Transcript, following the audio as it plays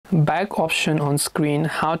Back option on screen,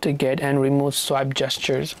 how to get and remove swipe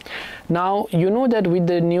gestures. Now you know that with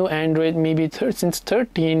the new Android, maybe since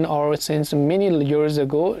 13 or since many years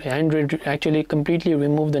ago, Android actually completely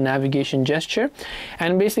removed the navigation gesture,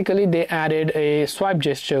 and basically they added a swipe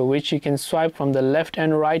gesture which you can swipe from the left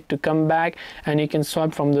and right to come back, and you can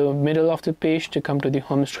swipe from the middle of the page to come to the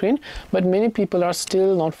home screen. But many people are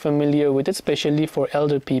still not familiar with it, especially for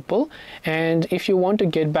elder people. And if you want to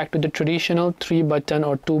get back to the traditional 3-button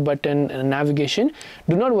or 2-button navigation,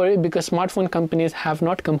 do not worry, because smartphone companies have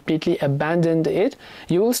not completely abandoned it.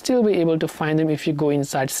 You will still be able to find them if you go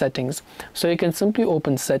inside settings. So you can simply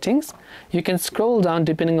open settings. You can scroll down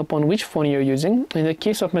depending upon which phone you're using. In the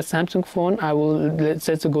case of my Samsung phone, I will, let's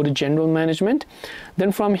say, to go to general management.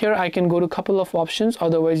 Then from here I can go to a couple of options.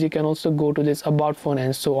 Otherwise you can also go to this about phone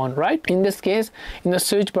and so on, right? In this case, in the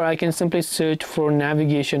search bar, I can simply search for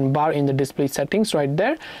navigation bar in the display settings right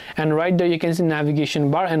there, and right there you can see navigation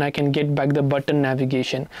bar, and I can get back the button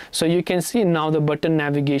navigation. So you can see now the button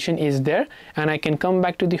navigation is there, and I can come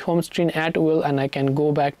back to the home screen at will, and I can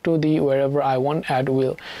go back to the wherever I want at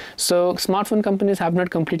will. So smartphone companies have not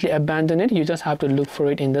completely abandoned it. You just have to look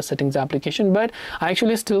for it in the settings application. But I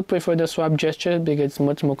actually still prefer the swipe gesture because it's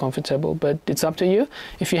much more comfortable, but it's up to you.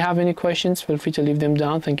 If you have any questions, feel free to leave them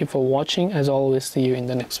down. Thank you for watching. As always, see you in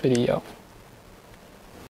the next video.